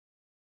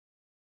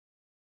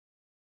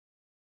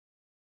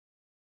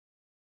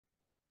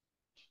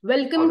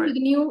Welcome All to right. the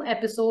new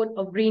episode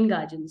of Green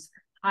Gardens.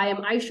 I am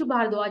Aishu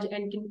Bhardwaj,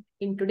 and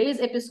in today's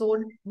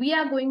episode, we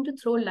are going to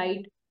throw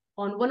light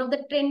on one of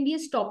the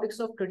trendiest topics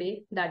of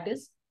today, that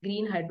is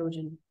green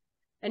hydrogen.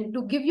 And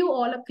to give you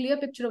all a clear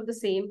picture of the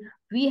same,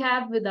 we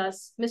have with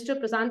us Mr.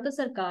 Prasanta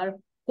Sarkar,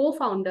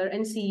 co-founder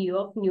and CEO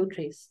of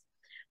Newtrace.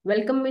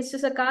 Welcome, Mr.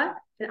 Sarkar,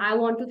 and I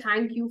want to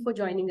thank you for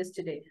joining us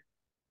today.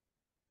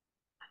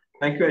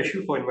 Thank you,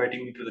 Aishu, for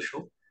inviting me to the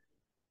show.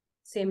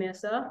 Same here,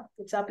 sir.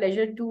 It's our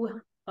pleasure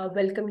to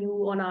welcome you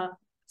on our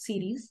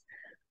series.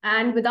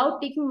 And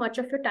without taking much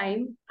of your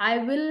time, I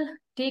will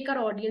take our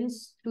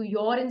audience to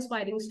your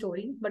inspiring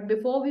story. But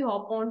before we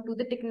hop on to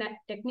the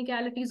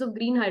technicalities of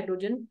green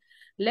hydrogen,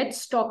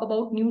 let's talk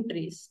about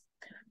Newtrace.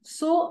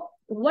 So,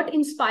 what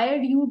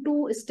inspired you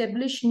to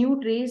establish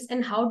Newtrace,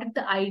 and how did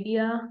the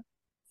idea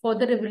for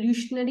the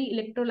revolutionary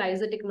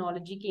electrolyzer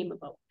technology came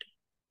about?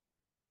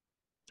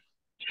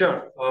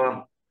 Sure.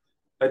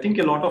 I think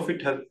a lot of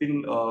it has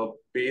been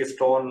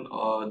based on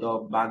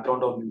the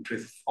background of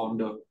Newtrace's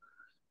founder.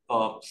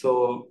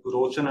 So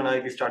Roshan and I,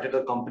 we started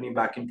the company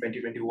back in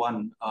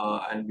 2021,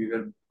 and we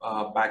were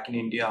back in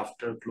India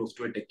after close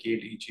to a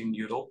decade each in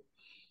Europe.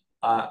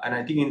 And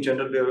I think in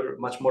general, we were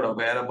much more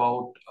aware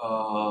about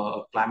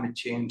climate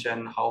change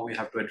and how we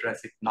have to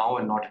address it now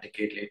and not a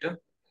decade later.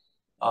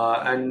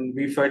 And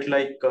we felt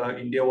like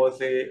India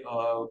was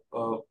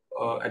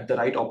at the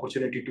right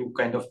opportunity to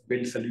kind of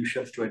build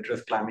solutions to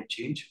address climate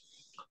change.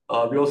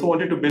 We also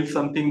wanted to build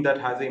something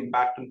that has an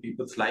impact on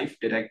people's life,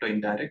 direct or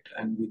indirect.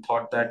 And we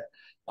thought that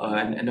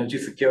an energy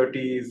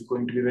security is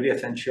going to be very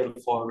essential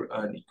for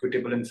an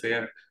equitable and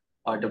fair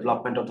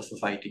development of the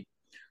society.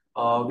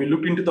 We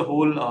looked into the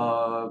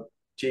whole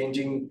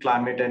changing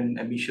climate and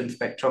emission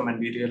spectrum, and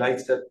we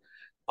realized that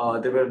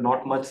there were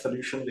not much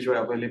solutions which were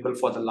available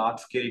for the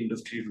large-scale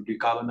industry to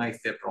decarbonize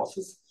their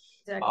process.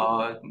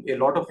 Exactly. A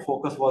lot of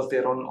focus was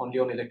there only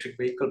on electric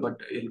vehicle, but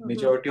a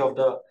majority of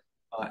the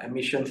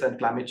emissions and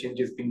climate change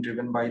is being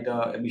driven by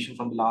the emissions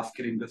from the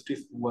large-scale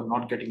industries who are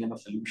not getting enough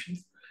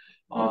solutions.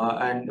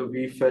 And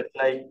we felt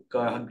like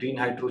green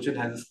hydrogen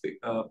has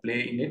a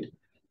play in it.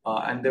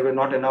 And there were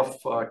not enough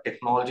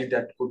technology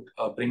that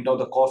could bring down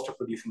the cost of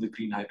producing the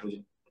green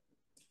hydrogen.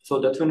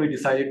 So that's when we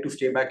decided to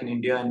stay back in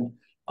India and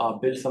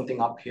build something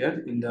up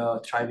here in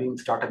the thriving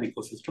startup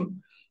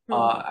ecosystem.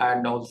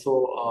 And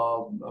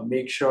also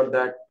make sure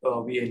that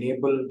we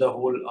enable the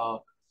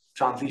whole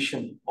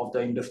transition of the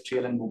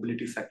industrial and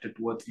mobility sector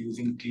towards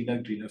using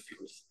cleaner, greener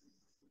fuels.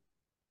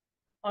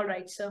 All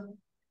right, sir.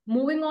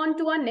 Moving on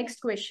to our next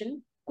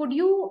question. Could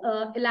you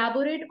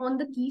elaborate on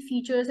the key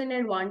features and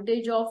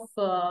advantage of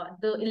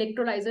the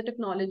electrolyzer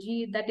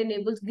technology that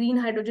enables green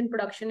hydrogen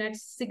production at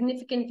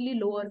significantly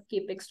lower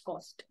capex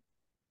cost?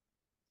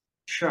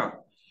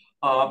 Sure.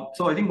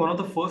 So I think one of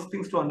the first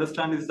things to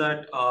understand is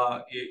that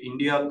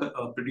India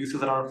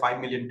produces around 5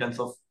 million tons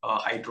of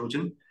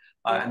hydrogen,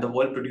 and the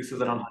world produces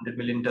around 100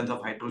 million tons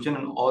of hydrogen,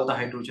 and all the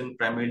hydrogen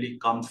primarily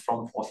comes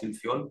from fossil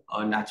fuel,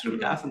 natural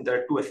gas, and there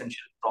are two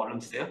essential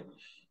problems there.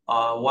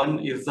 One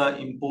is the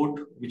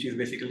import, which is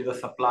basically the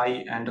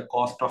supply and the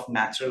cost of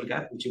natural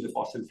gas, which is the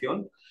fossil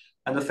fuel.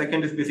 And the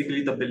second is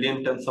basically the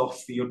billion tons of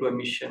CO2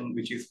 emission,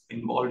 which is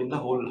involved in the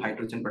whole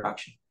hydrogen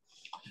production.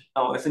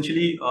 Now,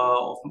 essentially,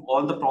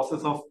 all the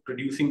process of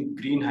producing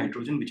green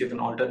hydrogen, which is an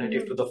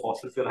alternative to the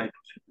fossil fuel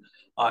hydrogen,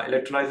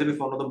 electrolyzer is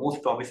one of the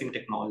most promising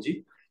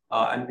technology,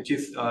 and which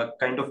is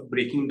kind of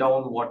breaking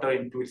down water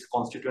into its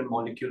constituent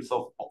molecules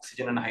of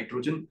oxygen and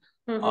hydrogen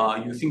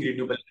using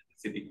renewable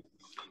electricity.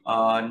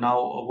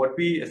 Now, what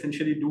we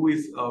essentially do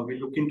is we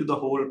look into the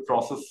whole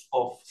process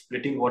of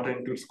splitting water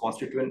into its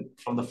constituent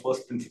from the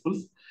first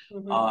principles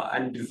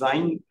and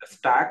design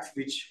stacks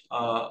which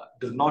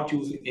does not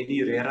use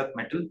any rare earth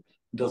metal,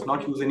 does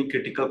not use any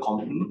critical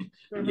component,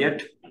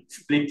 yet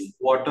splits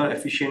water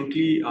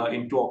efficiently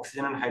into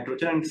oxygen and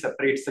hydrogen and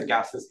separates the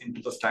gases into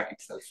the stack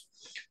itself.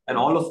 And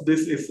all of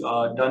this is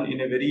done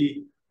in a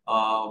very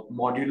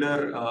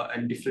modular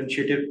and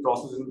differentiated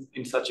process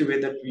in such a way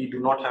that we do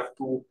not have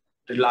to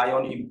rely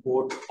on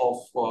import of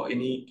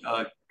any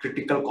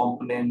critical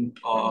component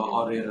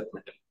or rare earth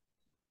metal.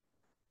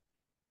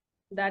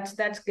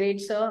 That's great,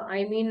 sir.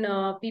 I mean,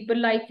 people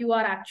like you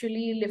are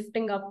actually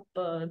lifting up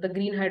the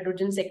green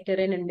hydrogen sector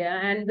in India.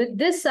 And with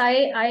this,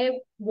 I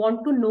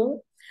want to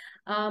know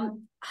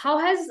how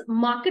has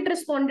market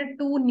responded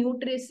to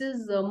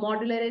Newtrace's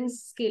modular and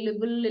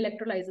scalable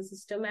electrolyzer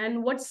system,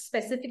 and what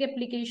specific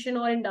application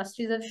or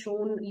industries have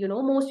shown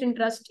most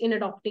interest in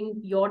adopting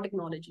your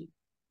technology?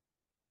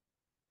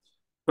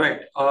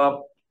 Right.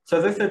 So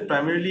as I said,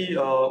 primarily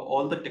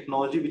all the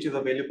technology which is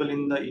available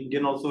in the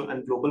Indian also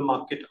and global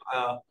market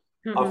are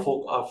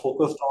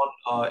focused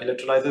on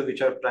electrolyzers,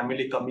 which are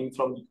primarily coming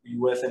from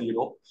US and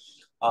Europe.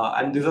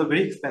 And these are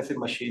very expensive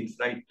machines,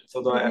 right?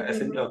 So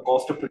the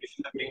cost of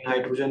producing the green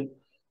hydrogen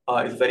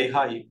is very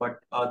high, but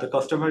the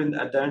customer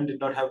at the end did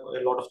not have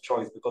a lot of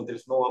choice because there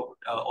is no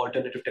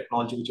alternative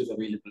technology which is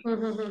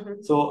available.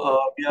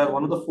 So we are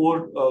one of the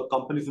 4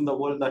 companies in the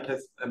world that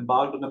has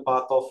embarked on a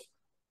path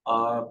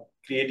of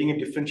creating a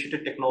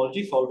differentiated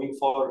technology, solving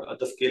for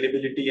the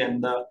scalability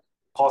and the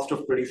cost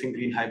of producing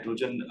green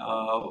hydrogen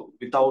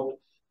without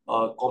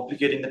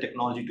complicating the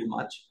technology too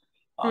much.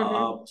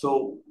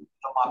 So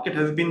the market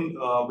has been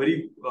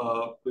very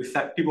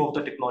receptive of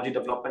the technology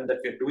development that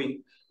we're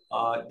doing.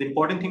 The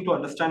important thing to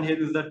understand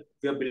here is that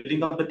we are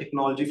building up the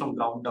technology from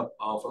ground up,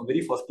 from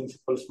very first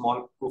principle,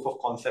 small proof of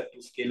concept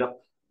to scale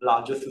up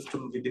larger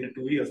system within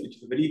 2 years, which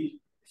is a very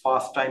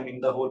fast time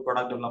in the whole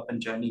product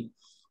development journey.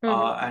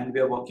 And we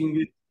are working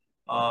with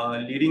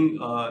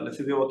let's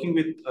say we are working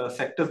with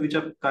sectors which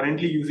are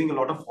currently using a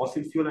lot of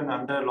fossil fuel and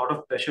under a lot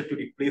of pressure to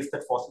replace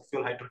that fossil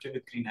fuel hydrogen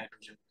with green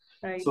hydrogen.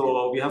 Right.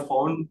 So we have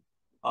found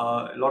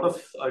a lot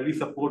of early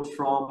support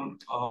from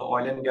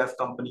oil and gas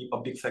company,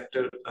 public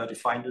sector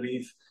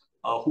refineries,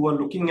 who are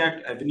looking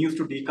at avenues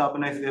to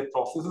decarbonize their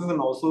processes and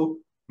also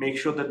make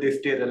sure that they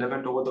stay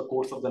relevant over the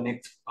course of the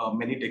next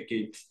many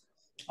decades.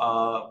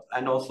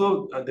 And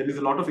also there is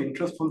a lot of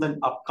interest from the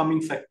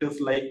upcoming sectors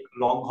like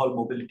long haul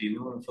mobility,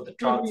 for the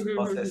trucks,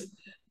 buses,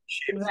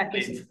 ships,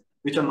 planes,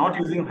 which are not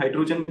using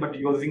hydrogen but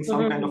using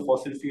some kind of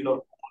fossil fuel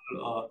or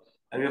coal.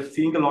 And we are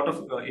seeing a lot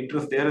of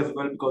interest there as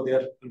well because they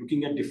are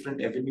looking at different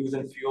avenues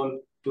and fuel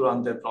to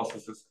run their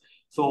processes.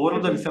 So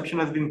overall, the reception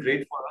has been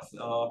great for us.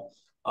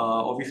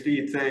 Obviously,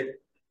 it's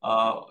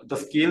the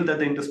scale that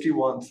the industry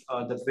wants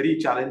that's very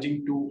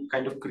challenging to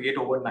kind of create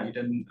overnight.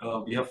 And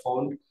we have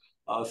found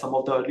some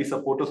of the early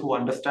supporters who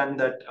understand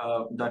that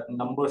that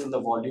numbers and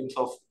the volumes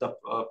of the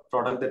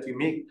product that we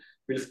make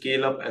will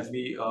scale up as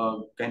we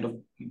kind of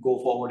go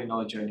forward in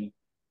our journey.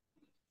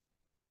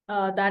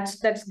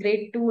 That's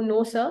great to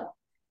know, sir.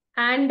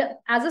 And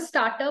as a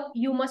startup,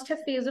 you must have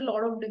faced a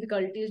lot of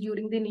difficulties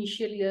during the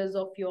initial years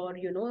of your,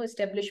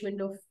 establishment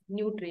of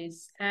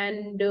Newtrace.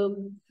 And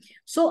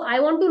so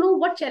I want to know,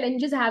 what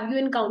challenges have you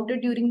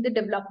encountered during the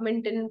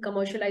development and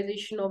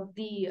commercialization of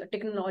the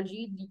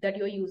technology that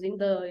you're using,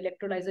 the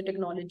electrolyzer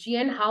technology,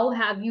 and how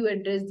have you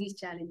addressed these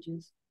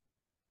challenges?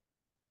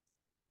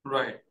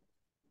 Right.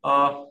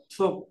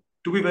 So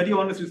to be very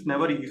honest, it's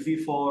never easy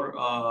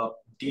for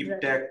deep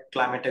tech,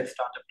 climate tech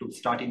startup to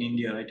start in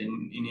India, right?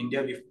 In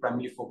India, we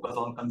primarily focus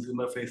on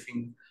consumer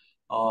facing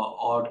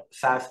or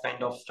SaaS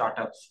kind of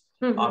startups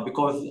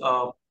because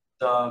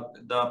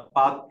the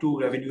path to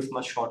revenue is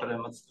much shorter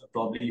and much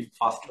probably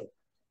faster,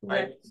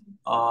 right?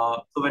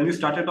 So when we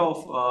started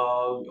off,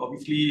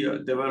 obviously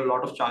there were a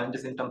lot of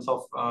challenges in terms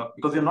of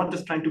because you're not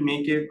just trying to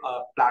make a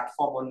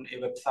platform on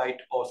a website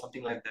or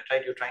something like that,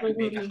 right? You're trying to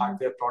make a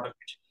hardware product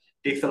which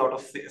takes a lot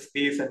of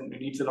space and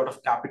needs a lot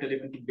of capital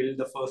even to build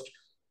the first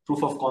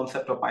proof of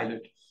concept or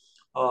pilot.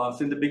 So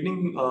in the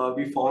beginning,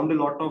 we found a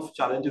lot of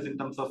challenges in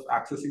terms of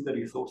accessing the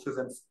resources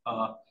and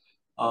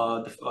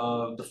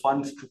the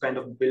funds to kind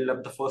of build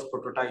up the first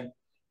prototype.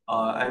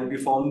 And we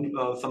found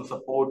some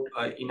support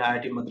in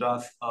IIT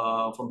Madras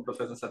from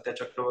Professor Satya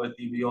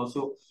Chakravarti. We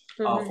also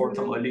found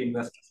some early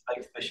investors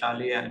like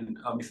Speciale and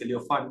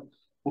Mycelio Fund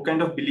who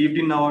kind of believed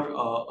in our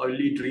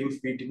early dreams.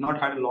 We did not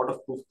have a lot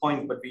of proof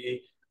points, but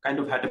we kind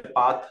of had a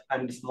path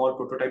and a small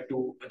prototype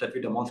that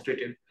we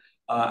demonstrated.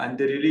 And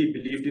they really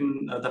believed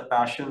in the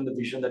passion, the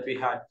vision that we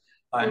had,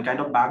 and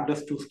kind of backed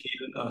us to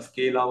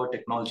scale our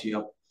technology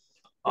up.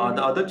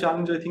 The other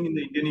challenge, I think, in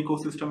the Indian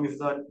ecosystem is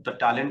that the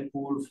talent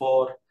pool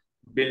for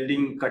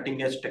building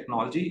cutting edge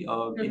technology.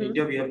 In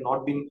India, we have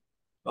not been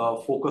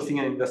focusing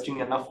and investing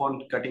enough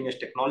on cutting edge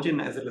technology.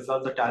 And as a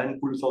result, the talent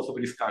pool is also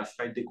very scarce,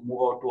 right? They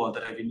move out to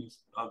other avenues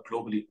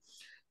globally.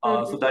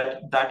 So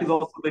that is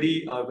also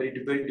very,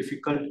 very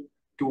difficult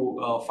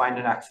to find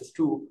and access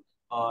to.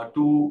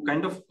 To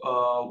kind of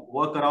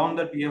work around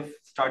that,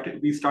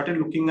 we started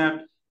looking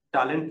at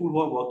talent pool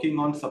who are working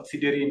on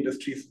subsidiary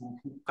industries who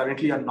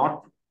currently are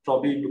not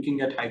probably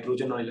looking at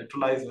hydrogen or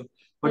electrolyzer,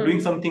 but doing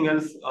something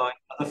else in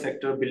other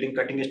sector, building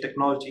cutting edge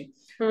technology,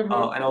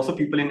 and also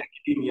people in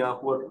academia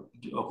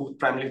who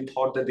primarily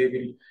thought that they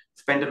will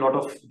spend a lot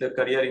of their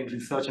career in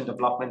research and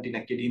development in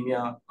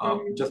academia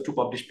just to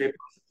publish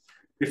papers.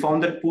 We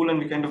found that pool and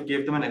we kind of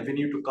gave them an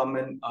avenue to come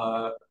and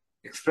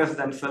express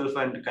themselves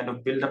and kind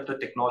of build up the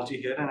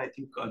technology here. And I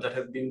think that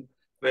has been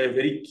a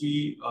very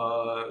key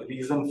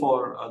reason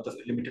for the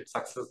limited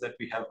success that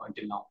we have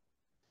until now.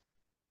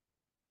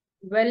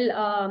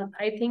 Well,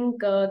 I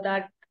think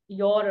that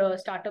your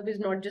startup is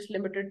not just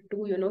limited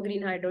to,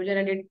 green hydrogen,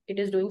 and it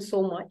is doing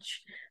so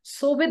much.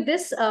 So with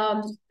this,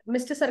 Mr.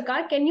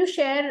 Sarkar, can you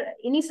share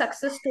any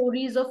success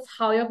stories of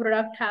how your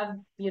product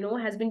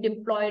has been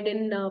deployed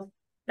in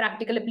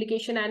practical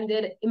application and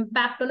their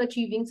impact on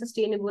achieving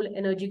sustainable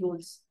energy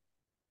goals?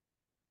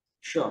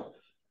 Sure.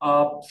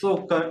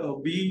 So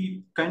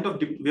we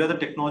are the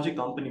technology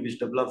company which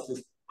develops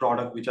this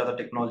product, which are the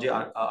technology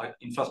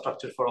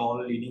infrastructure for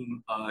all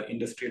leading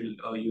industrial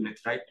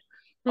units, right?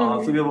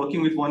 So we are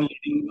working with one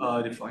leading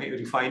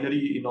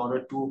refinery in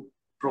order to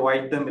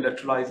provide them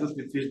electrolyzers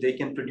with which they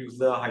can produce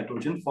the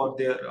hydrogen for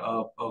their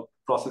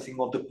processing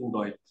of the crude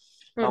oil.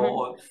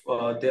 Now,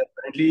 they are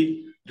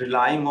currently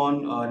relying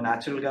on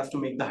natural gas to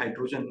make the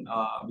hydrogen,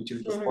 which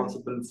is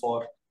responsible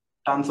for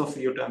tons of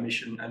CO2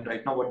 emission. And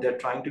right now what they're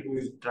trying to do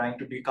is trying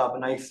to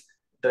decarbonize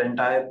the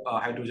entire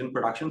hydrogen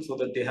production so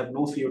that they have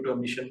no CO2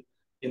 emission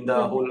in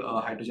the whole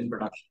hydrogen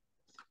production.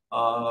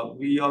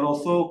 We are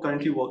also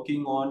currently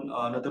working on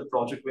another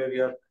project where we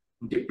are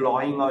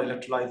deploying our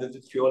electrolyzers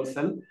with fuel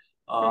cell,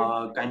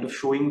 kind of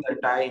showing the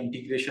entire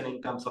integration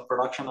in terms of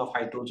production of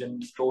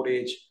hydrogen,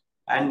 storage,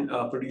 and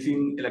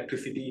producing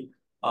electricity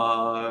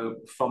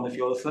from the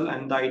fuel cell.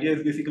 And the idea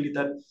is basically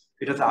that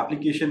it has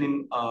application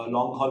in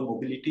long-haul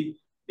mobility.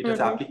 It has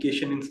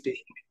application in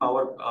stationary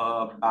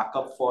power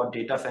backup for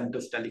data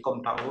centers,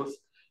 telecom towers.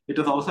 It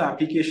has also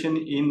application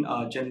in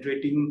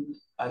generating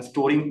and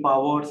storing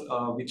powers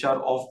which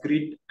are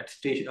off-grid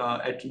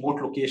at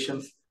remote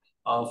locations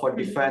for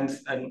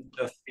defense and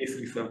space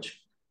research.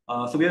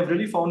 So we have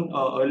really found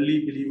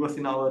early believers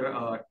in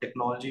our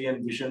technology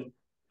and vision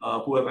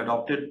who have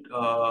adopted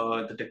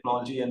the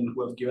technology and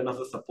who have given us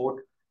the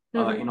support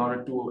in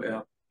order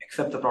to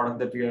accept the product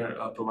that we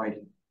are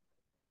providing.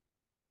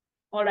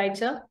 All right,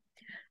 sir.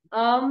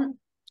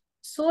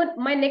 So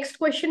my next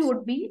question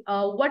would be,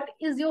 what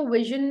is your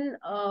vision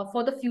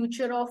for the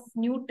future of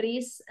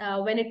Newtrace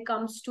when it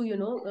comes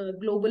to,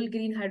 global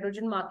green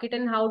hydrogen market,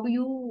 and how do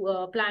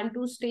you plan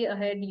to stay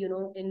ahead,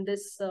 in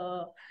this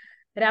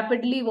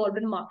rapidly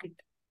evolving market?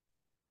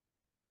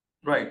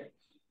 Right.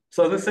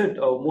 So as I said,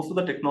 most of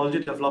the technology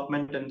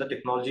development and the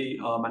technology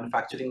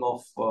manufacturing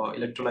of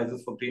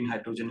electrolyzers for green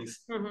hydrogen is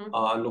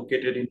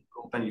located in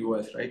Europe and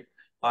US, right?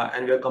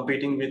 And we are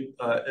competing with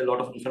a lot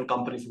of different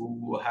companies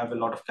who have a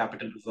lot of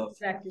capital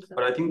reserves. Exactly, sir.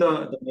 But I think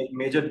the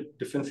major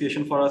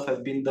differentiation for us has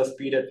been the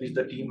speed at which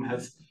the team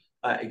has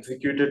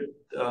executed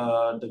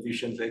the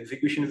vision. The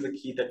execution is the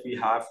key that we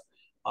have.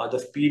 The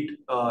speed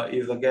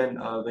is again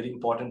very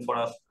important for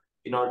us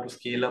in order to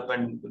scale up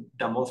and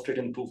demonstrate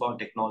and prove our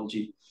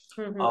technology.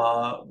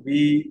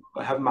 We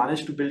have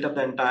managed to build up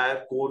the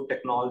entire core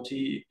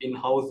technology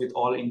in-house with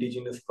all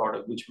indigenous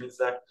product, which means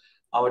that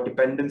our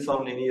dependence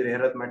on any rare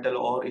earth metal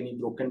or any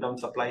broken down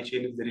supply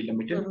chain is very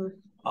limited.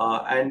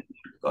 And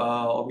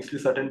obviously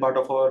certain part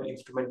of our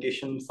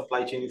instrumentation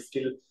supply chain is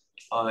still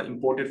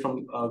imported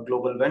from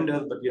global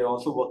vendors, but we are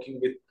also working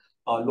with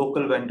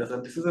local vendors.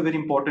 And this is a very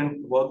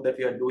important work that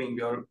we are doing.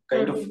 We are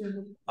kind of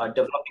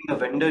developing a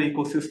vendor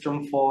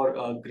ecosystem for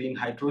green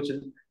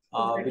hydrogen,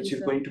 which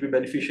is going to be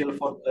beneficial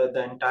for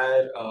the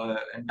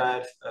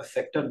entire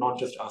sector, not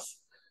just us.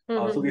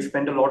 So we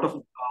spend a lot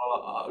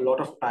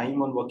of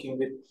time on working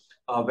with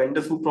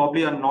vendors who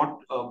probably are not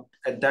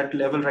at that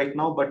level right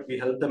now, but we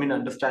help them in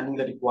understanding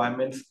the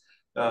requirements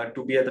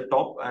to be at the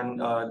top,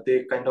 and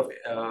they kind of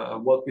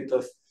work with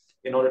us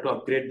in order to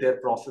upgrade their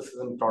processes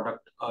and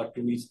product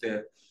to reach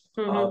there.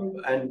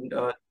 And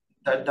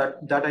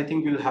that I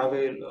think will have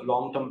a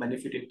long-term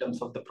benefit in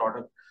terms of the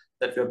product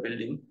that we are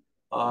building.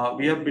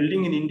 We are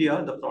building in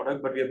India the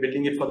product, but we are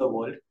building it for the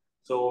world.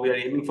 So we are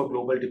aiming for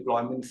global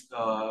deployments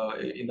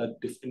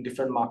in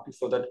different markets,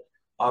 so that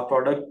our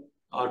product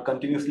are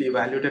continuously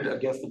evaluated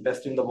against the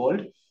best in the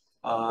world,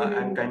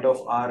 and kind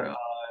of are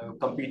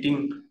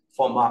competing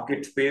for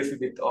market space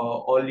with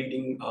all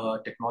leading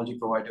technology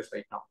providers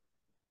right now.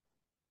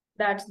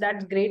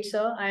 That's great,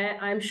 sir.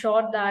 I'm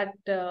sure that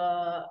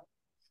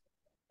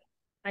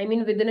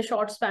within a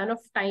short span of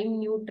time,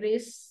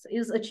 Newtrace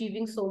is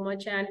achieving so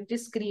much, and it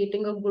is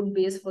creating a good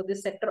base for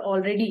this sector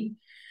already.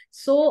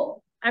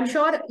 So I'm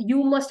sure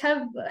you must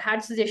have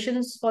had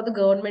suggestions for the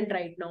government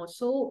right now.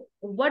 So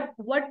what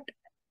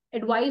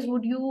advice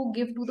would you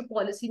give to the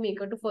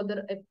policymaker to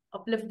further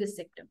uplift this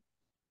sector?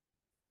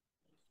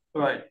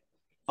 Right.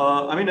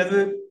 As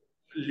a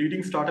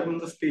leading startup in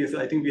the space,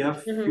 I think we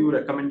have few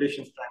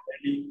recommendations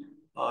primarily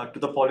to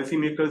the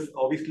policymakers.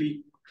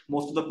 Obviously,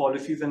 most of the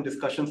policies and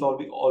discussions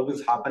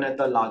always happen at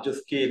the larger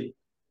scale.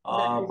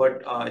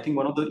 But I think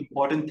one of the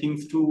important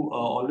things to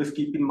always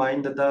keep in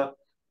mind that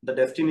the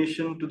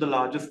destination to the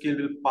larger scale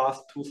will pass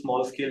through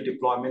small scale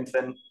deployments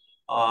and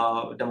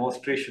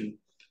demonstration.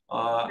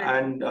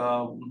 And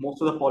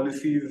most of the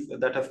policies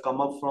that have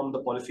come up from the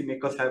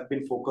policymakers have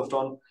been focused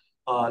on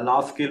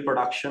large scale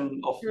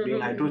production of green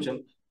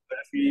hydrogen, but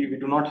we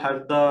do not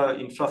have the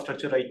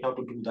infrastructure right now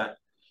to do that.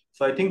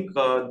 So I think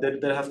that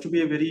there has to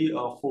be a very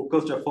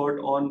focused effort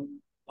on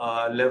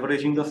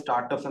leveraging the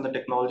startups and the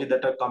technology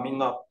that are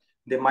coming up.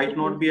 They might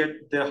not be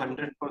at their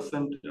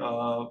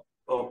 100%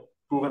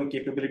 proven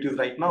capabilities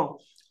right now,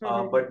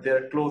 but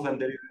they're close,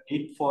 and there is a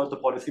need for the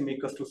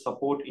policymakers to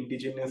support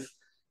indigenous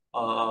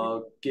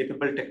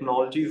capable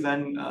technologies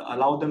and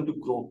allow them to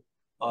grow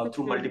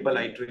through multiple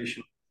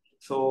iterations.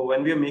 So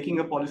when we are making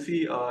a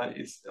policy,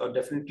 it's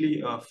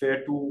definitely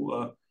fair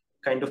to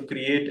kind of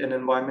create an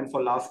environment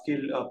for large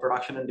scale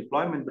production and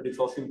deployment, but it's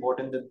also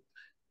important that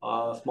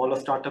smaller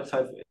startups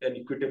have an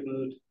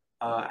equitable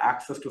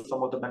access to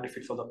some of the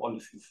benefits of the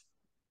policies.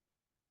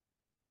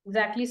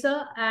 Exactly,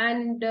 sir.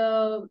 And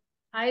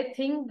I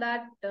think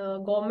that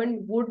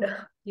government would,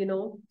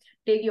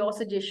 take your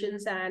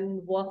suggestions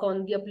and work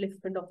on the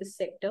upliftment of this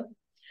sector.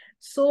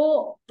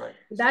 So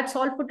that's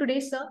all for today,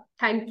 sir.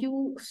 Thank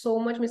you so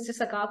much, Mr.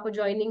 Sarkar, for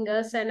joining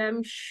us. And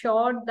I'm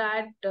sure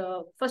that,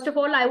 first of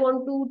all, I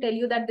want to tell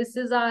you that this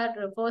is our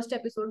first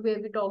episode where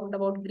we talked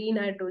about green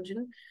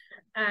hydrogen.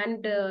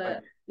 And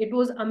It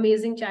was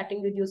amazing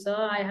chatting with you,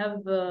 sir.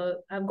 I've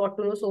got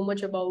to know so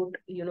much about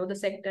the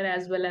sector,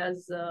 as well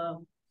as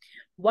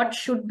what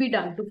should be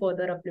done to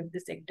further uplift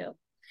the sector.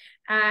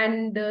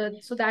 And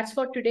so that's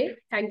for today.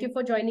 Thank you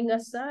for joining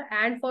us, sir.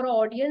 And for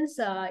our audience,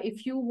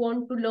 if you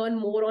want to learn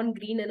more on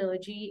green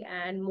energy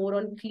and more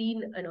on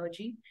clean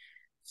energy,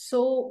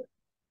 so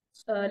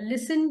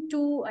listen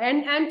to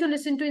and to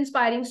listen to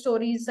inspiring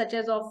stories such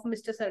as of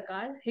Mr.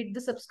 Sarkar, hit the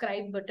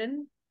subscribe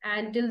button.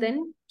 And till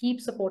then, keep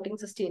supporting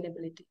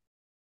sustainability.